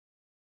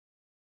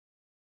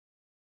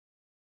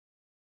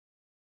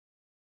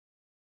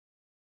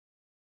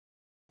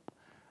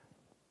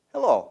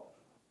Hello.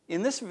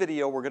 In this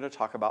video, we're going to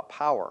talk about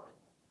power.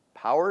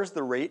 Power is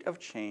the rate of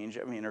change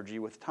of energy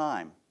with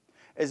time.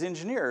 As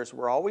engineers,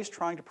 we're always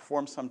trying to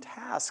perform some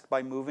task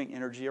by moving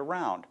energy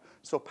around,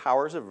 so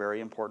power is a very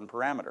important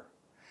parameter.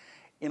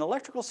 In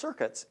electrical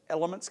circuits,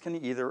 elements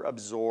can either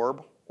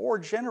absorb or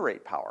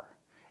generate power.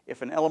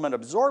 If an element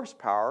absorbs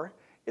power,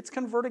 it's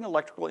converting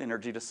electrical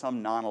energy to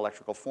some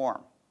non-electrical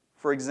form.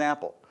 For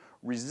example,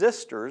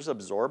 resistors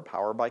absorb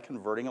power by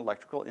converting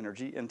electrical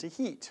energy into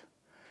heat.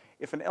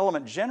 If an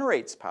element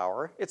generates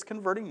power, it's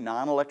converting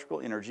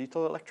non-electrical energy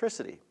to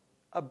electricity.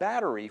 A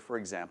battery, for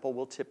example,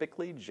 will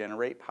typically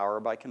generate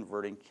power by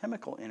converting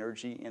chemical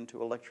energy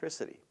into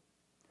electricity.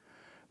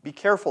 Be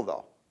careful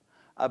though.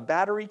 A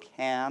battery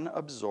can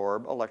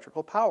absorb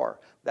electrical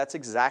power. That's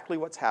exactly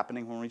what's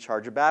happening when we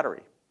charge a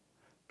battery.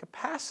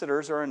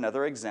 Capacitors are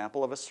another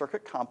example of a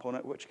circuit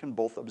component which can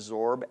both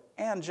absorb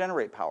and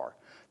generate power.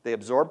 They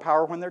absorb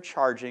power when they're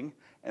charging,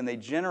 and they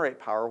generate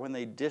power when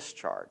they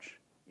discharge.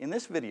 In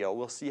this video,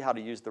 we'll see how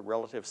to use the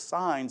relative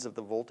signs of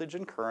the voltage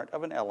and current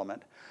of an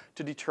element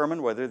to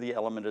determine whether the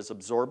element is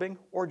absorbing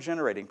or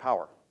generating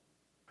power.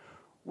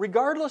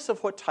 Regardless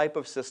of what type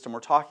of system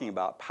we're talking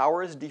about,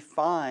 power is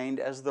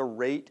defined as the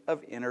rate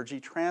of energy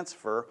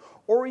transfer,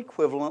 or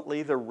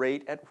equivalently, the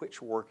rate at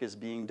which work is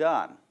being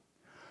done.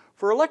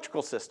 For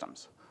electrical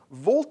systems,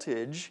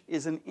 voltage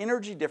is an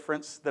energy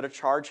difference that a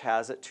charge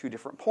has at two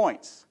different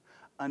points.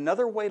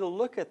 Another way to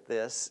look at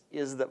this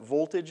is that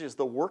voltage is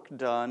the work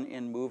done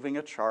in moving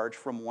a charge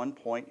from one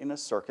point in a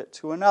circuit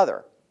to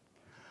another.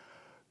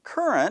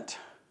 Current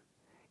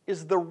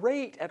is the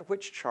rate at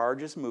which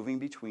charge is moving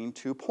between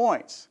 2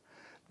 points.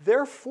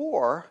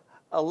 Therefore,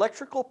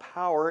 electrical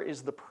power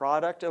is the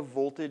product of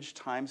voltage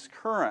times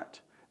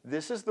current.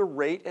 This is the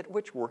rate at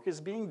which work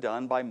is being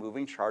done by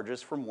moving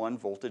charges from one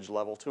voltage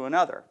level to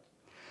another.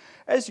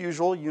 As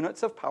usual,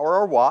 units of power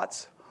are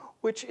watts,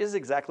 which is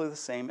exactly the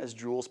same as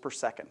joules per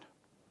second.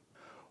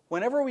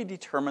 Whenever we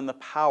determine the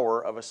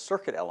power of a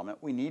circuit element,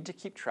 we need to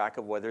keep track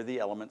of whether the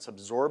element's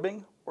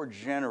absorbing or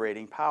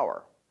generating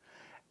power.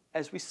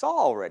 As we saw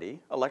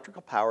already,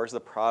 electrical power is the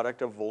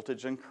product of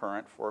voltage and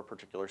current for a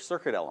particular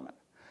circuit element.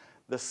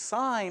 The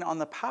sign on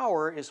the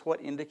power is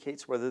what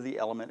indicates whether the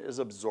element is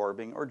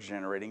absorbing or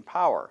generating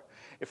power.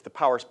 If the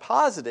power is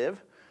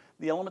positive,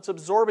 the element's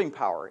absorbing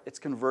power. It's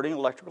converting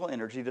electrical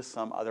energy to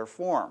some other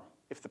form.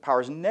 If the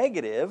power is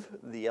negative,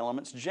 the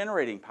element's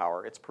generating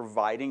power. It's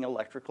providing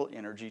electrical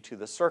energy to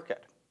the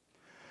circuit.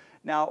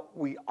 Now,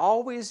 we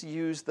always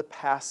use the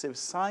passive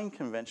sign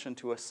convention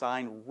to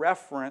assign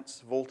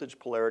reference voltage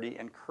polarity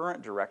and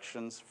current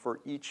directions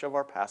for each of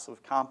our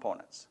passive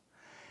components.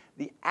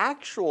 The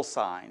actual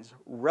signs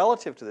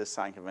relative to this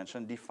sign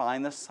convention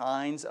define the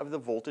signs of the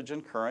voltage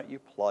and current you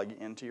plug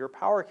into your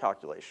power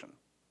calculation.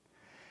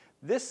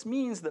 This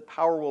means that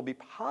power will be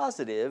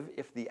positive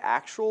if the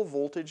actual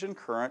voltage and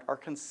current are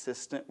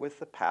consistent with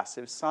the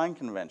passive sign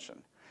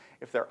convention.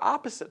 If they're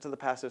opposite to the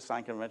passive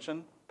sign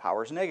convention,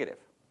 power is negative.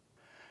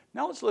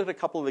 Now let's look at a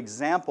couple of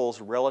examples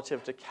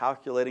relative to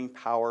calculating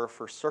power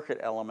for circuit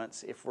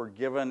elements if we're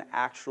given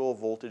actual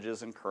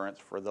voltages and currents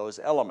for those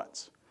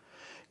elements.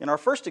 In our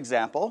first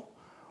example,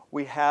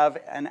 we have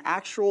an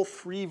actual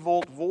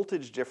 3-volt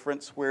voltage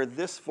difference where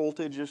this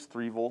voltage is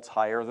 3 volts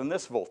higher than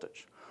this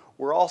voltage.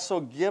 We're also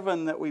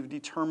given that we've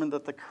determined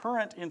that the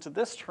current into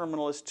this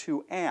terminal is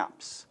 2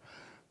 amps.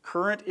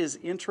 Current is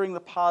entering the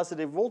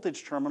positive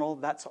voltage terminal.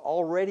 That's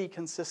already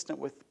consistent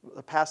with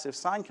the passive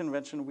sign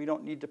convention. We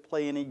don't need to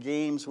play any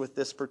games with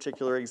this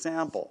particular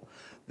example.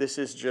 This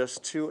is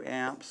just 2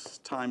 amps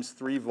times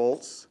 3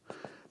 volts.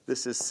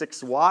 This is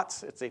 6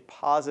 watts. It's a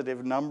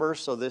positive number,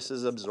 so this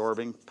is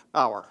absorbing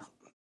power.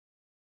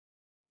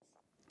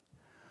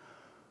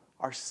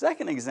 Our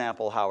second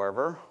example,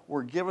 however,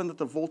 we're given that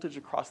the voltage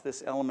across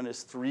this element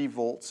is 3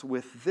 volts,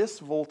 with this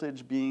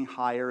voltage being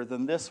higher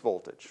than this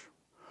voltage.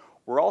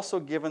 We're also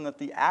given that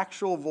the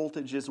actual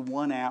voltage is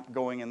 1 amp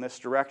going in this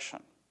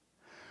direction.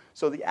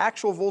 So the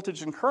actual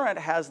voltage and current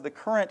has the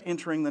current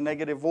entering the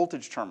negative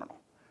voltage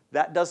terminal.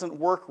 That doesn't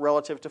work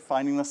relative to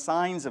finding the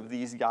signs of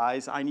these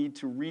guys. I need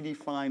to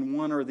redefine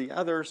one or the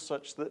other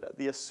such that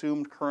the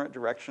assumed current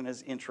direction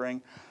is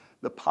entering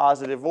the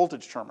positive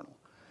voltage terminal.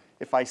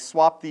 If I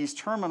swap these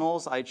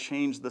terminals, I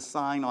change the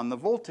sign on the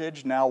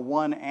voltage. Now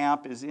 1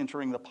 amp is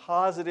entering the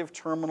positive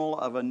terminal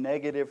of a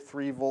negative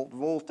 3-volt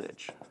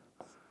voltage.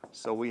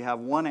 So we have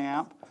 1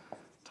 amp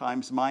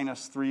times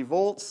minus 3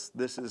 volts.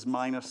 This is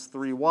minus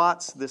 3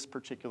 watts. This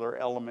particular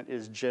element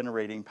is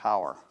generating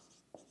power.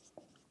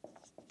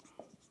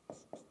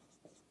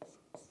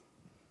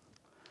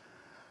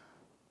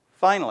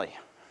 Finally,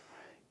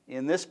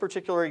 in this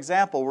particular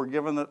example, we're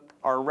given that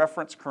our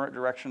reference current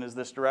direction is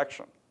this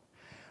direction.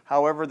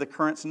 However, the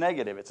current's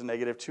negative. It's a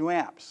negative 2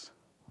 amps.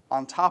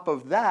 On top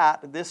of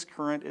that, this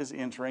current is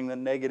entering the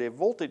negative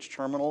voltage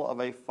terminal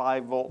of a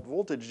 5-volt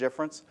voltage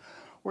difference,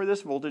 where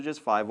this voltage is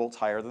 5 volts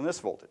higher than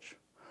this voltage.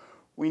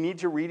 We need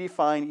to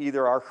redefine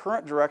either our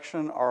current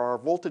direction or our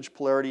voltage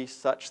polarity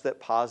such that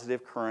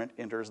positive current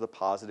enters the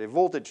positive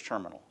voltage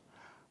terminal.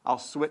 I'll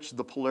switch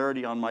the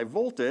polarity on my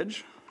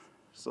voltage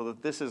so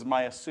that this is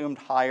my assumed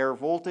higher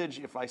voltage.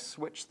 If I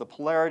switch the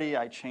polarity,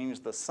 I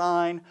change the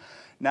sign.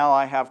 Now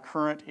I have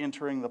current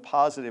entering the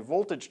positive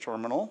voltage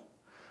terminal.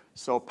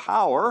 So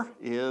power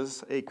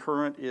is, a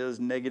current is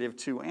negative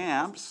 2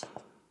 amps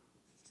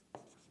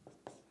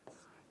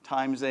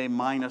times a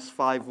minus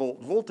 5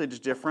 volt voltage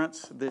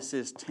difference. This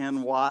is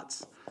 10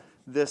 watts.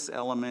 This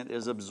element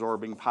is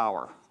absorbing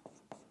power.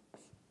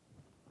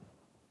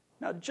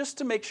 Now, just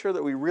to make sure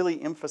that we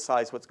really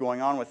emphasize what's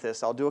going on with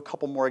this, I'll do a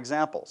couple more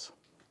examples.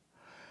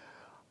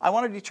 I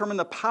want to determine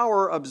the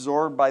power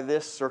absorbed by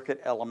this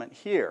circuit element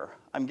here.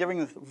 I'm giving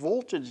the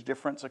voltage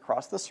difference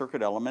across the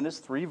circuit element is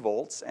 3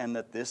 volts, and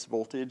that this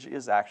voltage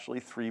is actually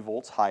 3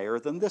 volts higher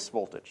than this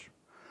voltage.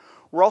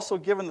 We're also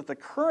given that the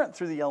current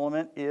through the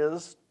element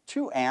is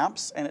 2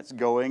 amps, and it's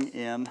going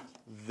in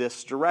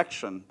this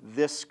direction.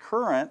 This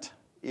current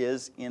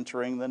is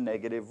entering the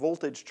negative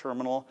voltage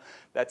terminal.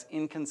 That's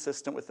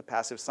inconsistent with the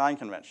passive sign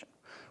convention.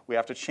 We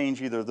have to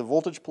change either the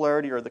voltage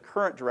polarity or the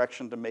current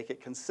direction to make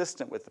it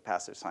consistent with the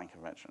passive sign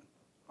convention.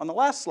 On the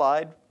last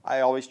slide,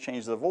 I always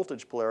change the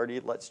voltage polarity.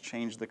 Let's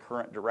change the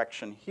current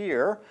direction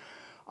here.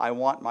 I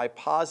want my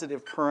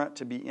positive current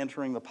to be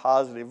entering the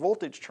positive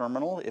voltage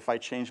terminal. If I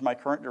change my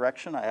current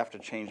direction, I have to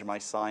change my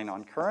sign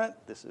on current.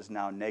 This is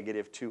now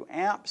negative 2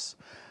 amps.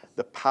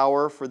 The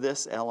power for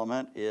this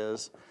element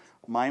is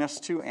minus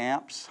 2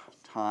 amps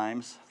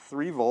times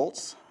 3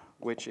 volts,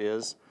 which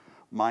is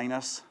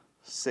minus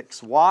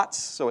 6 watts.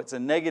 So it's a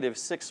negative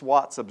 6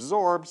 watts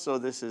absorbed, so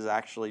this is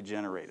actually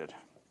generated.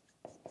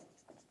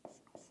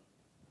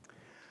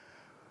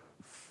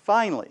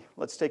 Finally,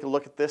 let's take a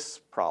look at this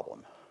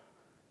problem.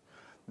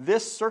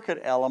 This circuit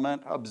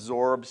element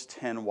absorbs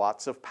 10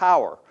 watts of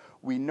power.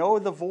 We know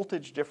the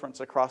voltage difference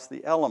across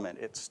the element.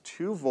 It's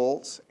 2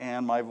 volts,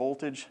 and my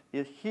voltage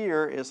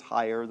here is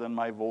higher than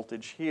my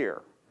voltage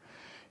here.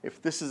 If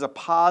this is a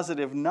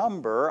positive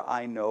number,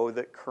 I know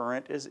that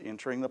current is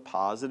entering the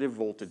positive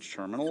voltage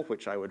terminal,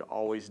 which I would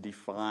always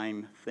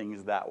define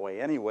things that way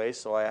anyway.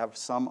 So I have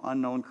some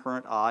unknown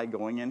current I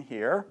going in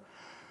here.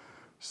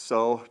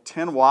 So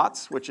 10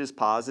 watts, which is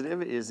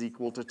positive, is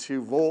equal to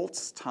 2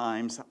 volts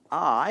times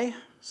I.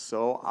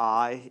 So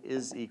I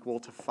is equal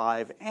to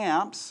 5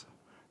 amps.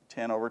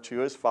 10 over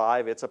 2 is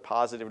 5. It's a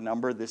positive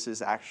number. This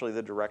is actually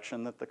the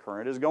direction that the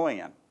current is going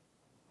in.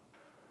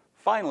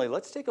 Finally,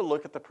 let's take a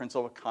look at the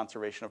principle of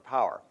conservation of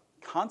power.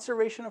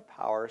 Conservation of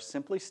power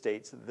simply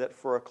states that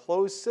for a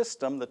closed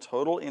system, the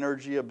total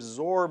energy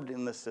absorbed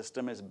in the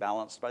system is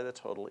balanced by the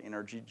total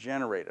energy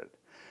generated.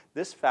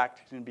 This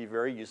fact can be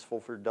very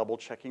useful for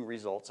double-checking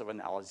results of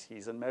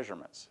analyses and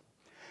measurements.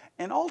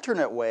 An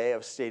alternate way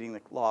of stating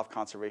the law of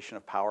conservation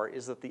of power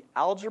is that the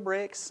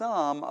algebraic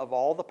sum of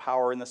all the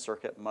power in the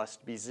circuit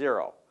must be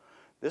 0.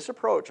 This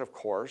approach, of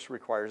course,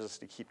 requires us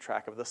to keep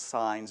track of the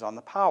signs on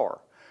the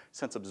power.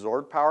 Since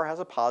absorbed power has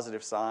a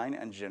positive sign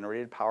and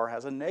generated power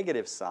has a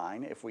negative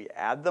sign, if we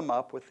add them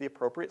up with the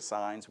appropriate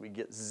signs, we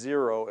get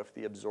 0 if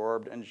the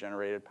absorbed and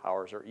generated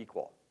powers are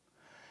equal.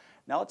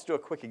 Now let's do a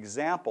quick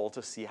example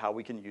to see how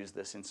we can use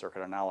this in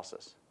circuit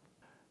analysis.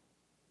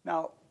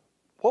 Now,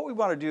 what we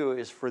want to do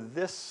is for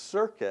this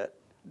circuit,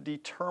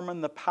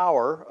 determine the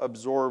power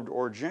absorbed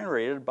or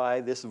generated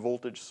by this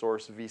voltage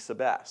source V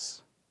sub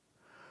S.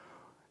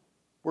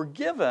 We're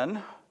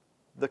given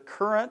the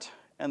current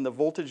and the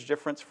voltage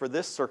difference for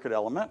this circuit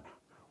element.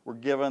 We're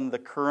given the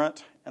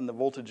current and the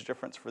voltage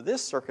difference for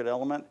this circuit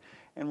element.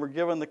 And we're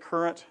given the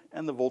current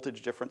and the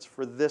voltage difference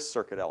for this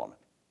circuit element.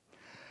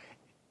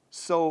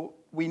 So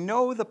we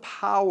know the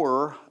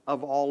power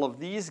of all of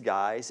these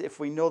guys. If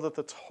we know that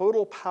the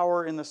total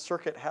power in the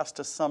circuit has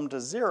to sum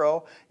to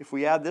 0, if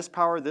we add this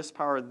power, this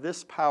power,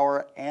 this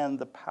power, and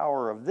the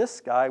power of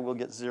this guy, we'll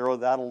get 0.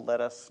 That'll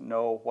let us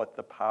know what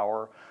the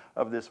power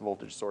of this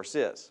voltage source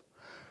is.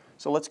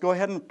 So let's go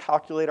ahead and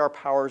calculate our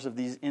powers of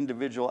these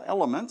individual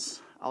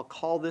elements. I'll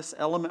call this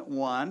element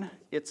 1.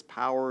 Its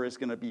power is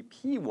going to be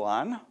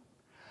P1.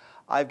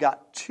 I've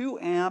got 2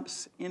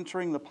 amps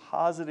entering the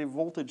positive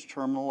voltage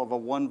terminal of a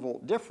 1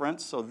 volt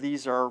difference, so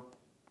these are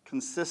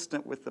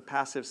consistent with the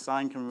passive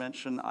sign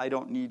convention. I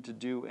don't need to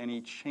do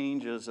any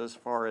changes as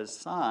far as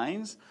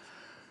signs.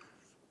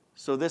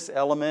 So this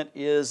element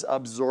is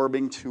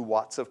absorbing 2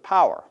 watts of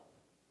power.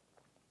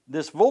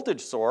 This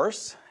voltage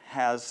source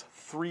has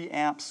 3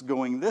 amps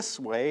going this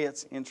way.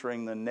 It's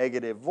entering the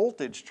negative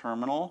voltage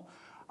terminal.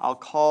 I'll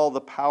call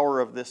the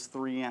power of this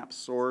 3 amp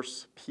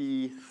source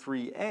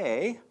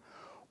P3A.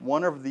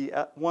 One or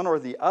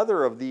the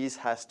other of these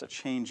has to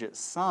change its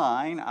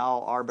sign.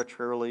 I'll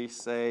arbitrarily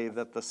say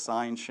that the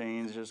sign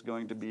change is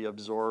going to be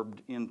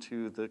absorbed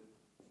into the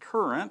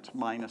current,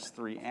 minus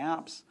 3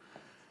 amps.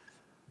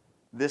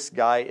 This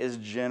guy is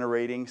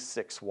generating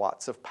 6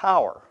 watts of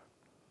power.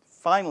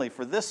 Finally,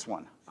 for this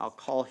one, I'll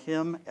call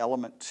him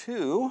element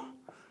 2.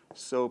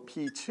 So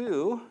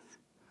P2,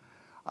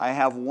 I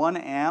have 1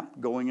 amp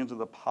going into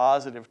the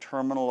positive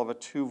terminal of a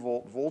 2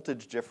 volt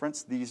voltage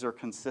difference. These are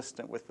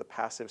consistent with the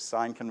passive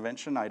sign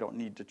convention. I don't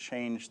need to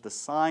change the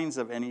signs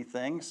of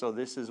anything. So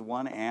this is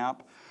 1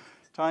 amp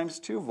times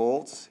 2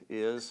 volts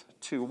is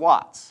 2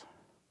 watts.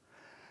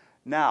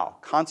 Now,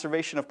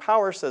 conservation of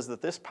power says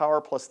that this power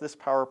plus this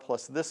power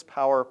plus this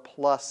power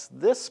plus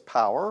this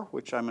power,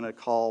 which I'm going to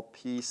call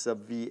P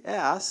sub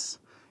Vs,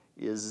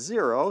 is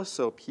 0.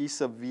 So P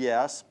sub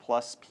Vs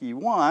plus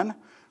P1,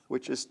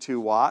 which is 2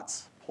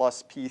 watts,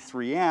 plus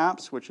P3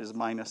 amps, which is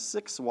minus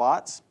 6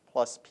 watts,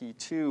 plus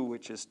P2,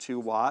 which is 2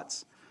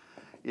 watts,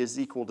 is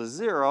equal to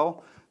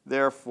 0.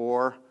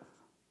 Therefore,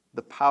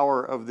 the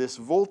power of this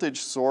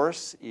voltage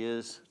source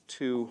is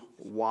 2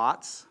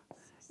 watts.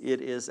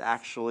 It is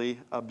actually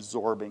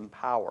absorbing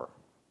power.